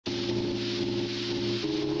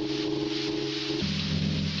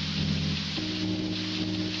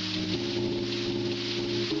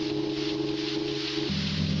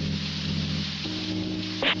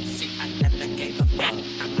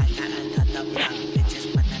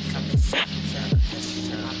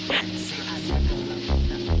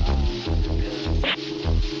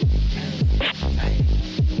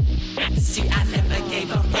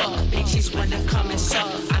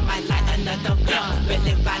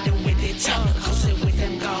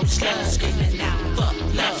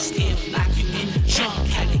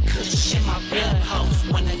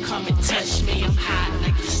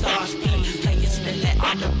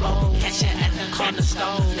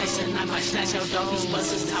stove. Next thing I might snatch your dough. These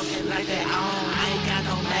buses talking like they own. I ain't got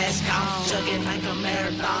no mask on, jugging like a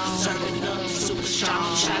marathon. Serving up super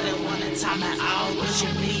strong. Shot it one time and all. What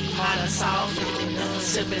you need? Hard and soft. Lifting up,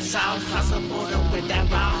 sipping salt. Cross the border with that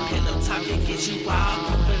raw. Pillow talk can get you wild.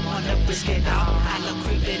 Moving on the brisket dog. I know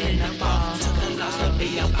creeping in the ball. Took a loss to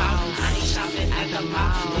be a ball. I ain't shopping at the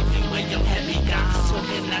mall. If you in your heavy gown,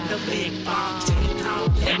 smoking at the big bomb. Taking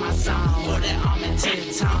count in my song. For that arm and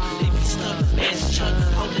 10 times. If you stuck, best truck.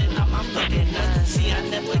 Holding up my fucking nut. See, I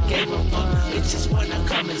never gave a fuck. Bitches wanna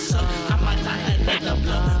come and suck. I might not another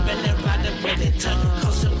blood. Really riding with it tuck.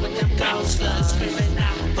 Coasting with them gold slugs. Screaming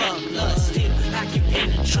out, fuck blood. Still like you in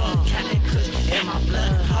the trunk. Candy kush in my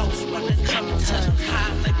blood. Hoes wanna come and touch.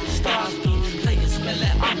 High like the stars do. Players smell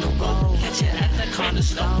it on the road. Catch it at the corner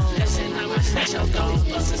store. That's it, now I snatch your goals.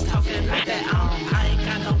 Buses talking like that on. I ain't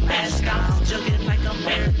got no mask on. Jugging like a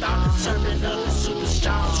marathon. Serving up super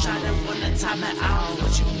strong. Shot it one time and out.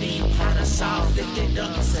 What you need? Hard and soft. Lift it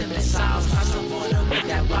up, sip it sauce. Cross the border with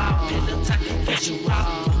that raw. Pillow talk can get you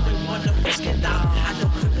raw. Moving on the brisket dog.